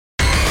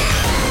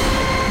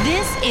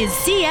is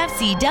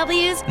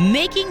CFCW's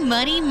Making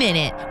Money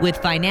Minute with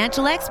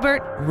financial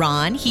expert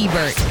Ron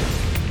Hebert.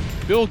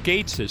 Bill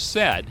Gates has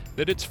said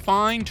that it's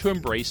fine to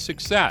embrace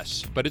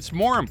success, but it's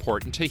more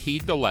important to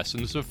heed the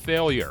lessons of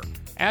failure.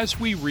 As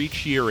we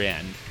reach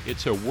year-end,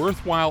 it's a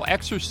worthwhile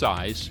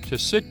exercise to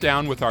sit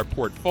down with our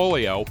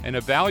portfolio and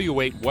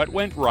evaluate what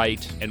went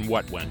right and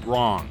what went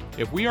wrong.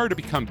 If we are to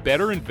become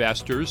better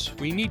investors,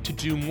 we need to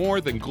do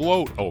more than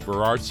gloat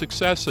over our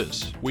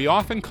successes. We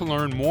often can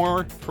learn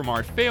more from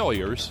our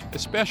failures,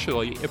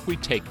 especially if we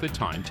take the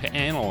time to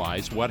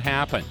analyze what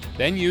happened.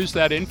 Then use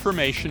that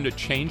information to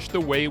change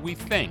the way we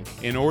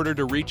think in order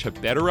to reach a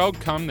better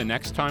outcome the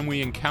next time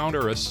we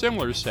encounter a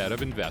similar set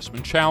of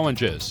investment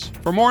challenges.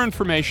 For more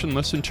information,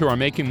 listen to our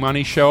Making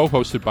Money show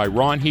hosted by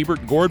Ron Hebert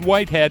and Gord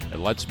Whitehead at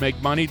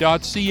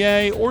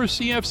letsmakemoney.ca or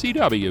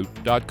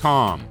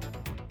cfcw.com.